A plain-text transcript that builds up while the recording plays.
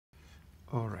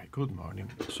All right, good morning.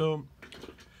 So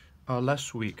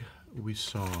last week we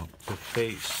saw the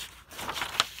face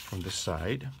from the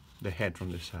side, the head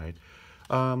from the side.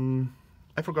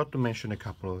 I forgot to mention a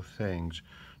couple of things.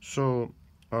 So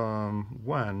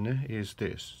one is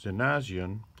this, the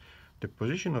nasion, the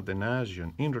position of the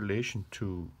nasion in relation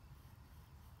to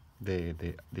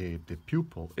the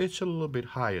pupil. It's a little bit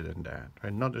higher than that,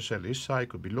 right? Not necessarily this side,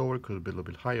 could be lower, could be a little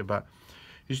bit higher, but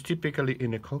it's typically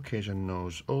in a Caucasian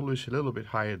nose, always a little bit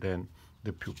higher than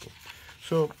the pupil.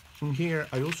 So in here,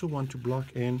 I also want to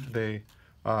block in the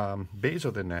base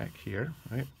of the neck here,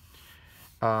 right?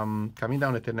 Coming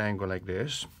down at an angle like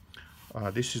this.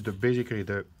 This is basically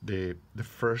the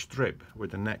first rib where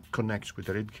the neck connects with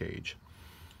the rib cage.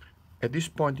 At this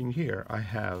point in here, I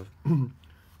have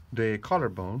the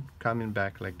collarbone coming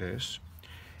back like this,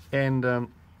 and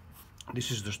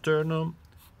this is the sternum,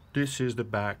 this is the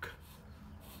back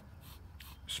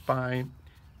spine.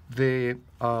 The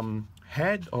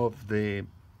head of the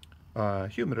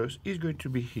humerus is going to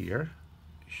be here.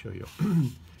 Show you.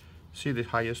 See the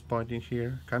highest point in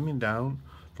here, coming down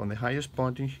from the highest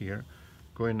point in here,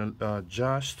 going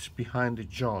just behind the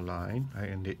jawline,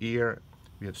 and the ear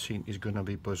we have seen is going to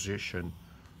be positioned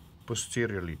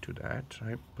posteriorly to that,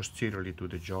 right? Posteriorly to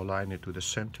the jawline and to the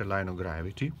center line of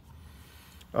gravity.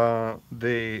 In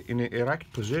an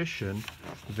erect position,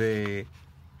 the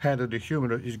head of the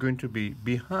humerus is going to be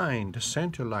behind the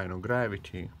center line of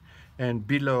gravity and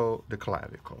below the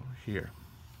clavicle here.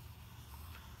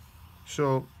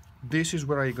 So this is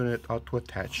where I'm going to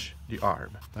attach the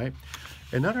arm, right?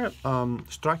 Another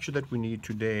structure that we need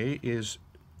today is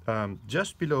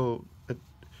just below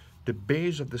the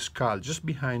base of the skull, just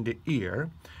behind the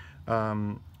ear.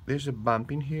 There's a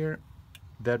bump in here.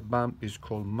 That bump is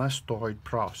called mastoid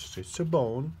process. It's a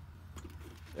bone,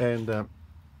 and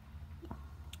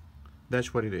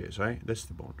that's what it is, right? That's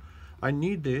the bone. I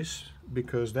need this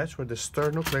because that's where the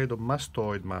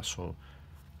sternocleidomastoid muscle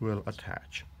will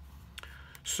attach.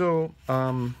 So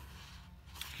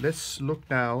let's look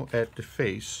now at the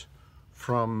face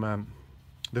from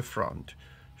the front.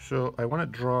 So I want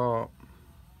to draw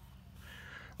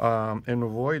an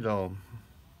ovoidal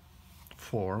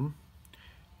form,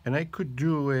 and I could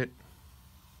do it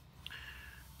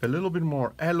a little bit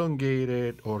more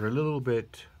elongated or a little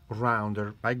bit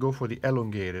rounder. I go for the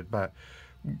elongated, but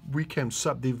we can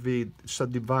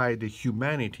subdivide the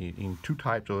humanity in two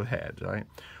types of heads, right?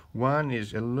 One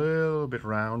is a little bit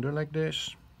rounder like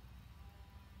this,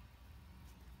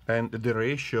 and the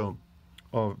ratio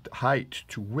of height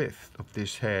to width of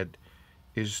this head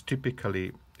is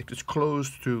typically, it's close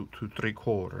to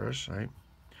 3/4, right?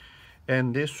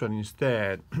 And this one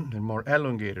instead, the more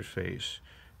elongated face,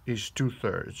 is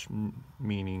 2/3,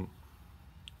 meaning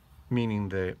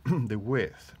the the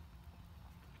width.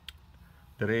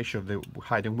 The ratio of the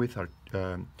height and width are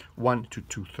 1 to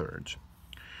 2/3.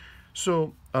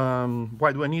 So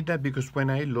why do I need that? Because when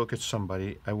I look at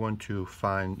somebody, I want to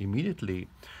find immediately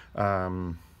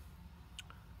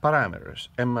parameters.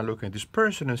 Am I looking at this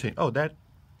person and saying, oh, that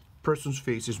person's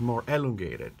face is more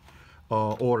elongated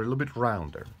or a little bit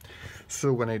rounder?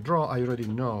 So when I draw, I already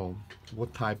know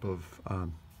what type of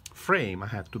frame I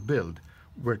have to build,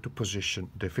 where to position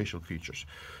the facial features.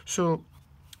 So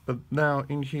now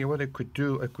in here, what I could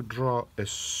do, I could draw a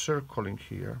circle in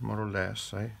here, more or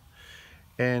less, right?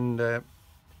 And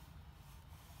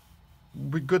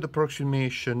with good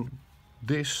approximation,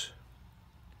 this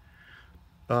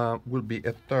will be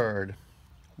a third,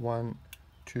 1,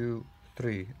 2,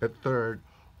 3, a third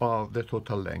of the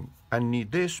total length. I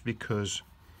need this because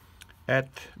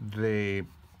at the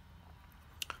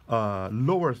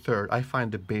lower third, I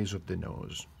find the base of the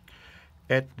nose.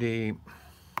 At the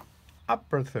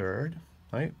upper third,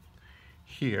 right,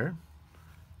 here,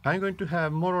 I'm going to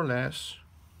have more or less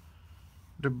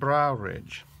the brow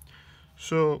ridge.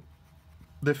 So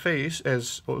the face,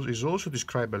 as is also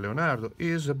described by Leonardo,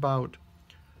 is about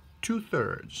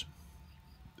 2/3.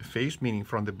 The face, meaning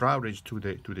from the brow ridge to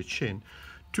the chin,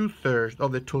 2/3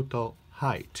 of the total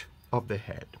height of the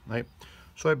head, right?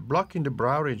 So I block in the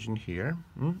brow ridge in here,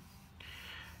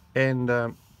 and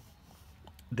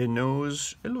the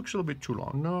nose, it looks a little bit too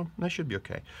long. No, that should be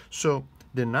okay. So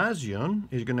the nasion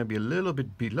is going to be a little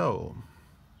bit below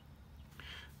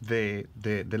the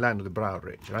line of the brow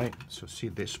ridge, right? So see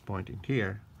this point in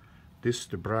here. This is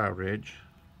the brow ridge.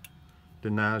 The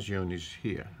nasion is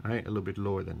here, right? A little bit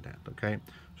lower than that, okay?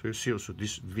 So you see also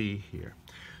this V here.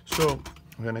 So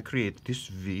I'm going to create this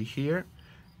V here,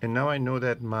 and now I know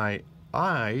that my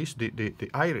eyes, the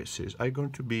irises, are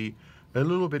going to be a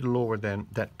little bit lower than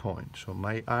that point. So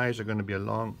my eyes are going to be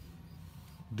along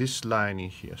this line in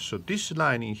here. So this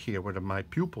line in here, where my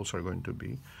pupils are going to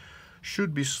be,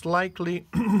 should be slightly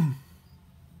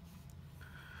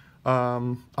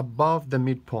above the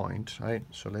midpoint, right?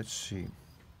 So let's see.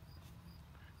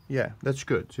 Yeah, that's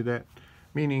good. See that?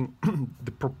 Meaning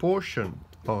the proportion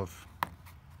of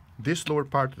this lower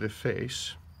part of the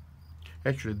face,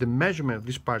 actually the measurement of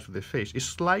this part of the face is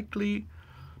slightly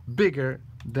bigger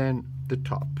than the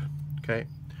top, okay?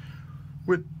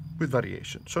 With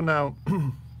variation. So now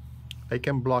I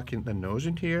can block in the nose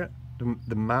in here,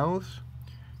 the mouth.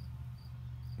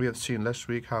 We have seen last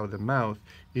week how the mouth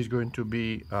is going to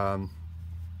be I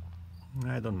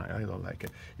don't like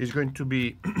it. It's going to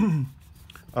be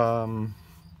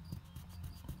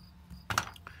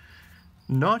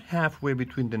not halfway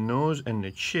between the nose and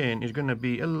the chin. It's going to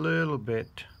be a little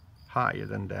bit higher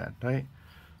than that, right?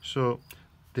 So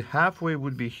the halfway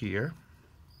would be here,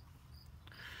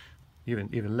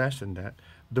 even less than that.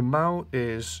 The mouth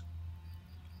is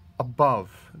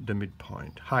above the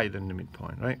midpoint, higher than the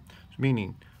midpoint, right?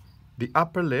 Meaning the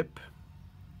upper lip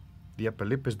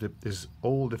is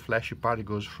all the fleshy part. It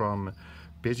goes from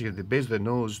basically the base of the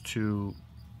nose to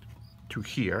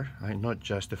here, right? Not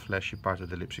just the fleshy part of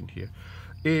the lips in here.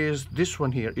 Is this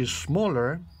one here is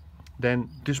smaller than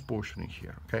this portion in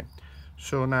here, okay?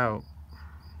 So now,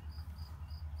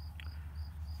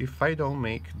 if I don't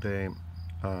make the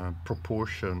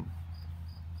proportion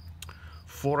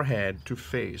forehead to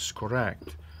face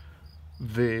correct,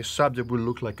 the subject will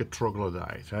look like a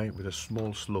troglodyte, right, with a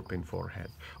small sloping forehead.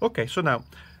 Okay, so now,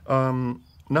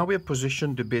 now we have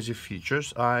positioned the basic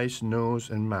features, eyes, nose,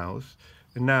 and mouth.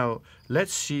 And now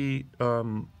let's see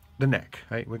the neck,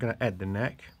 right? We're gonna add the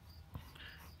neck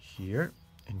here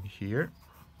and here.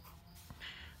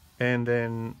 And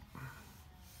then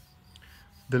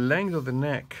the length of the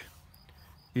neck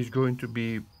is going to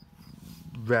be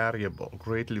variable,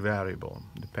 greatly variable,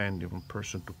 depending on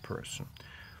person to person.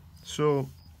 So,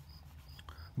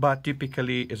 but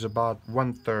typically is about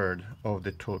 1/3 of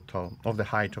the total, of the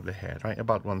height of the head, right?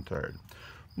 About 1/3.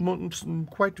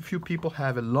 Quite a few people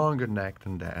have a longer neck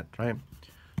than that, right?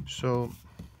 So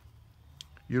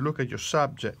you look at your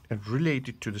subject and relate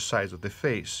it to the size of the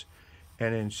face,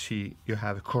 and then see you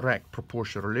have a correct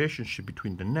proportional relationship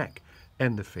between the neck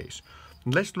and the face.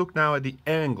 Let's look now at the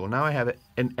angle. Now I have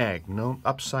an egg, no,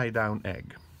 upside down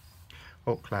egg.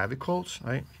 Oh, clavicles,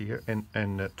 right here, and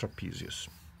trapezius.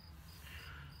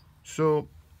 So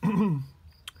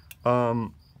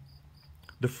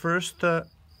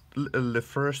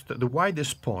the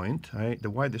widest point, right, the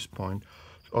widest point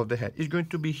of the head is going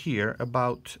to be here,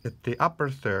 about at the upper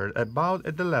third, about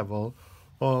at the level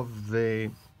of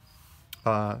the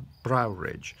brow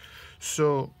ridge.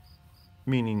 So,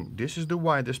 meaning this is the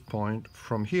widest point.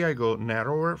 From here I go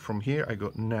narrower, from here I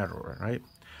go narrower, right?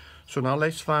 So now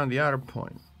let's find the other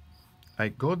point. I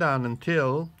go down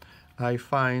until I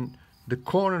find the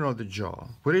corner of the jaw.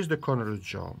 Where is the corner of the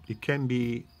jaw? It can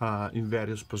be in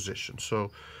various positions.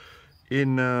 So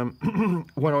in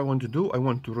what I want to do, I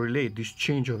want to relate this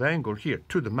change of angle here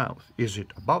to the mouth. Is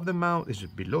it above the mouth? Is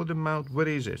it below the mouth? Where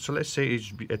is it? So let's say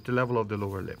it's at the level of the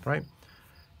lower lip, right?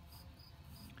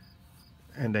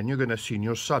 And then you're going to see in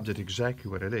your subject exactly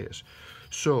where it is.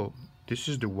 So this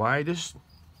is the widest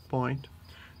point.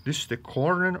 This is the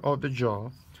corner of the jaw.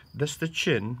 That's the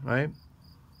chin, right?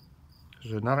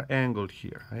 There's another angle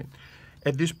here, right?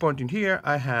 At this point in here,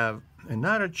 I have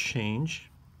another change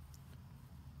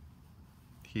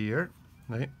here,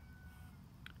 right?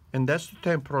 And that's the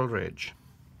temporal ridge.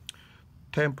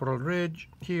 Temporal ridge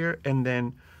here, and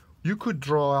then you could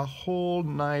draw a whole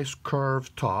nice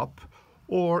curved top,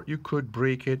 or you could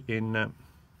break it in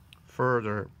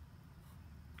further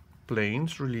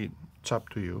planes. Really, it's up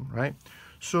to you, right?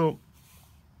 So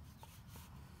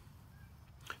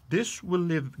this will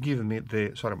give me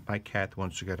the, sorry, my cat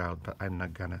wants to get out, but I'm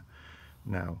not gonna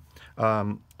now.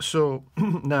 So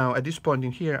now at this point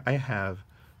in here, I have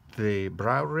the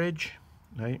brow ridge,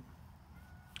 right?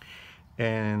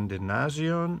 And the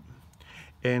nasion.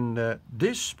 And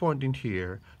this point in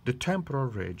here, the temporal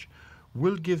ridge,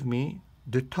 will give me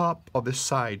the top of the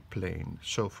side plane.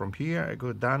 So from here, I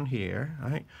go down here,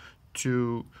 right,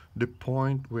 to the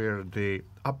point where the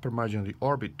upper margin of the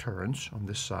orbit turns on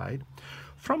the side.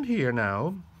 From here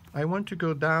now, I want to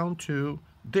go down to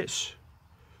this,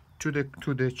 to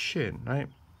the chin, right?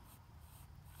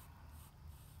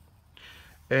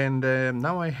 And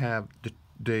now I have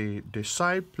the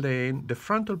side plane, the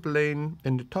frontal plane,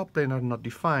 and the top plane are not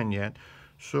defined yet.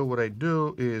 So what I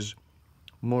do is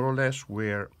more or less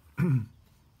where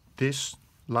this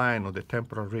line of the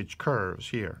temporal ridge curves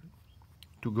here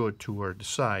to go toward the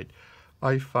side,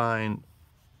 I find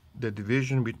the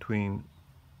division between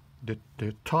the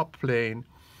top plane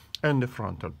and the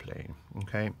frontal plane.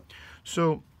 Okay,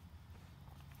 so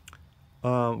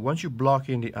once you block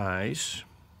in the eyes,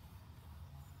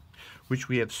 which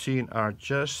we have seen are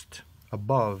just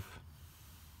above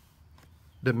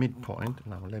the midpoint.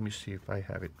 Now let me see if I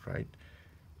have it right.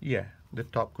 Yeah, the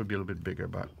top could be a little bit bigger,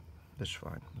 but that's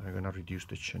fine. I'm gonna reduce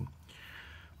the chin.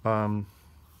 Now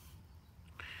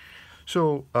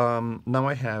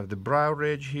I have the brow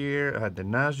ridge here, I have the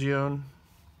nasion,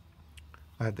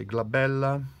 I have the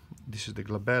glabella. This is the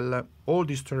glabella. All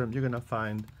these terms you're gonna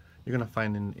find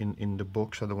in the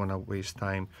books. I don't wanna waste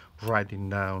time writing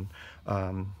down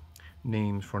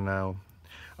names for now.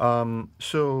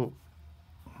 So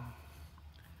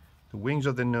the wings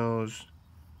of the nose,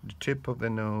 the tip of the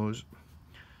nose,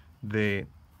 the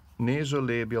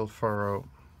nasolabial furrow,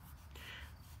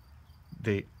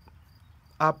 the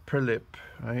upper lip,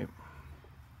 right,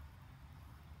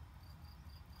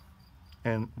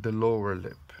 and the lower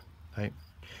lip, right.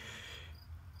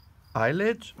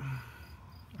 Eyelid,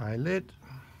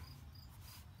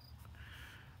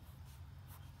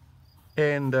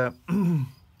 and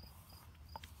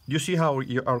you see how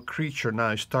our creature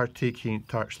now start taking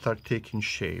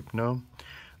shape, no?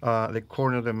 The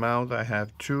corner of the mouth, I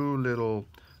have two little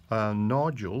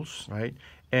nodules, right?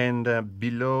 And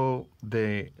below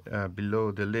the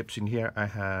lips in here, I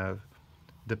have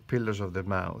the pillars of the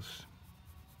mouth,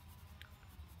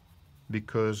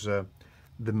 because the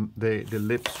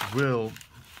lips will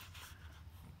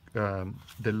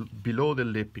below the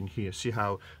lip in here. See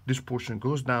how this portion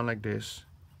goes down like this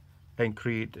and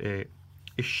create a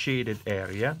shaded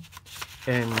area,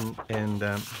 and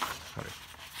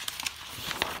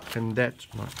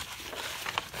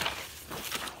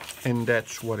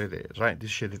that's what it is, right?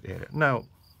 This shaded area. Now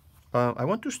I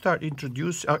want to start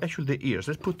introduce actually the ears.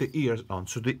 Let's put the ears on.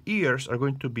 So the ears are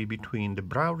going to be between the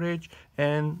brow ridge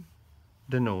and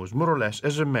the nose, more or less,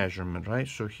 as a measurement, right?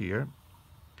 So here.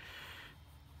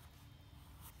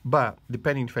 But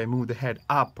depending if I move the head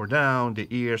up or down, the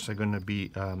ears are going to be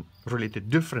related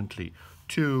differently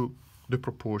to the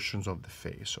proportions of the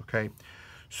face, okay?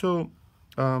 So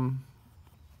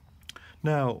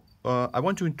now I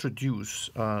want to introduce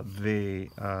the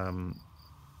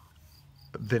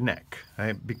neck,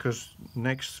 right? Because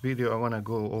next video I want to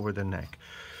go over the neck.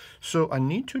 So I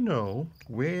need to know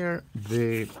where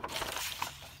the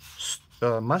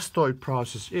mastoid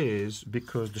process is,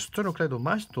 because the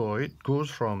sternocleidomastoid goes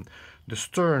from the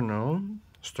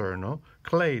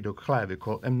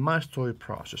sternocleidoclavicle and mastoid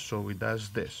process. So it does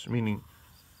this, meaning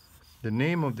the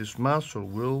name of this muscle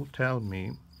will tell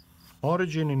me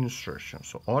origin and insertion.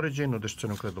 So origin of the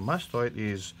sternocleidomastoid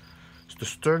is the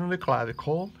sternum, the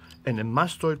clavicle, and the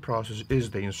mastoid process is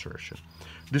the insertion.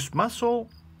 This muscle,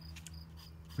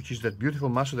 which is that beautiful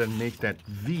muscle that makes that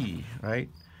V, right?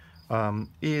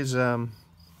 It's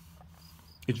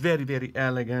very, very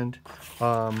elegant,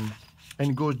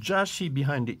 and goes just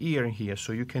behind the ear here,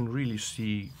 so you can really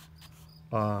see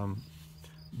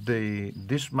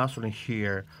this muscle in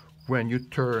here when you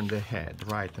turn the head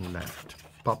right and left,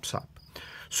 pops up.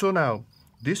 So now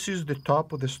this is the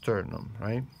top of the sternum,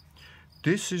 right?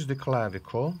 This is the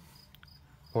clavicle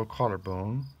or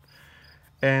collarbone,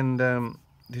 and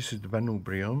this is the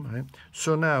manubrium, right?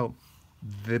 So now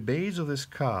the base of the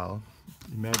skull,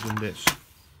 imagine this.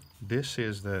 This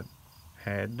is the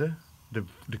head, the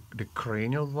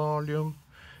cranial volume,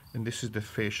 and this is the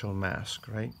facial mask,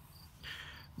 right?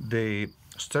 The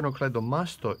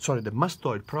sternocleidomastoid, the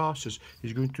mastoid process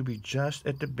is going to be just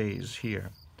at the base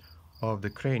here of the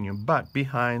cranium, but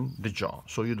behind the jaw,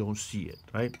 so you don't see it,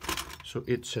 right? So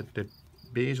it's at the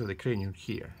base of the cranium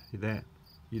here. See that?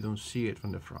 You don't see it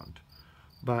from the front,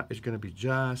 but it's going to be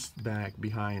just back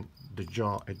behind the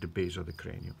jaw at the base of the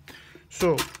cranium.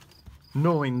 So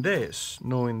knowing this,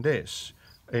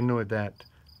 I know that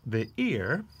the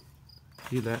ear,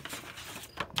 see that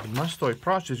the mastoid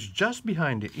process is just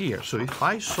behind the ear. So if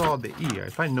I saw the ear,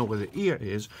 if I know where the ear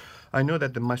is, I know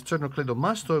that the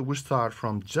sternocleidomastoid will start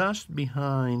from just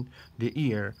behind the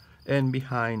ear and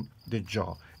behind the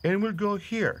jaw, and will go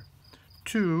here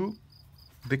to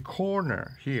the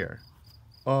corner here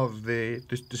of the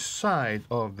side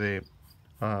of the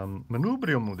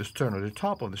manubrium of the sternum, the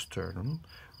top of the sternum,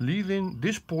 leaving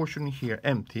this portion here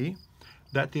empty.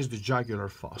 That is the jugular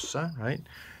fossa, right?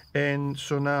 And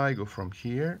so now I go from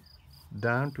here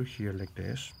down to here like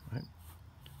this, right?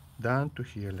 Down to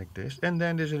here like this, and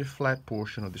then there's a flat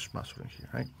portion of this muscle in here,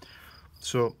 right?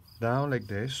 So down like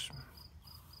this,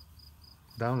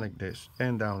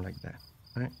 and down like that,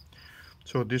 right?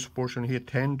 So this portion here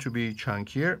tend to be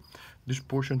chunkier, this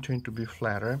portion tend to be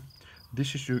flatter.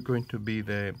 This is going to be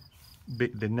the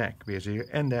the neck basically,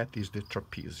 and that is the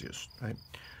trapezius, right?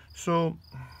 So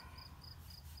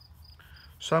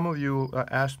some of you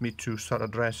asked me to start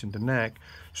addressing the neck,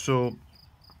 so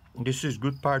this is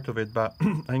good part of it, but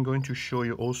I'm going to show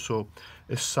you also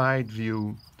a side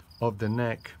view of the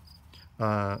neck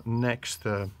next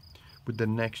with the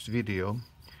next video.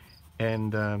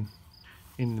 And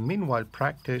in the meanwhile,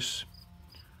 practice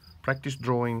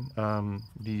drawing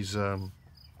these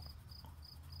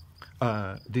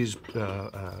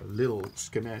little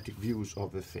schematic views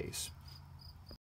of the face.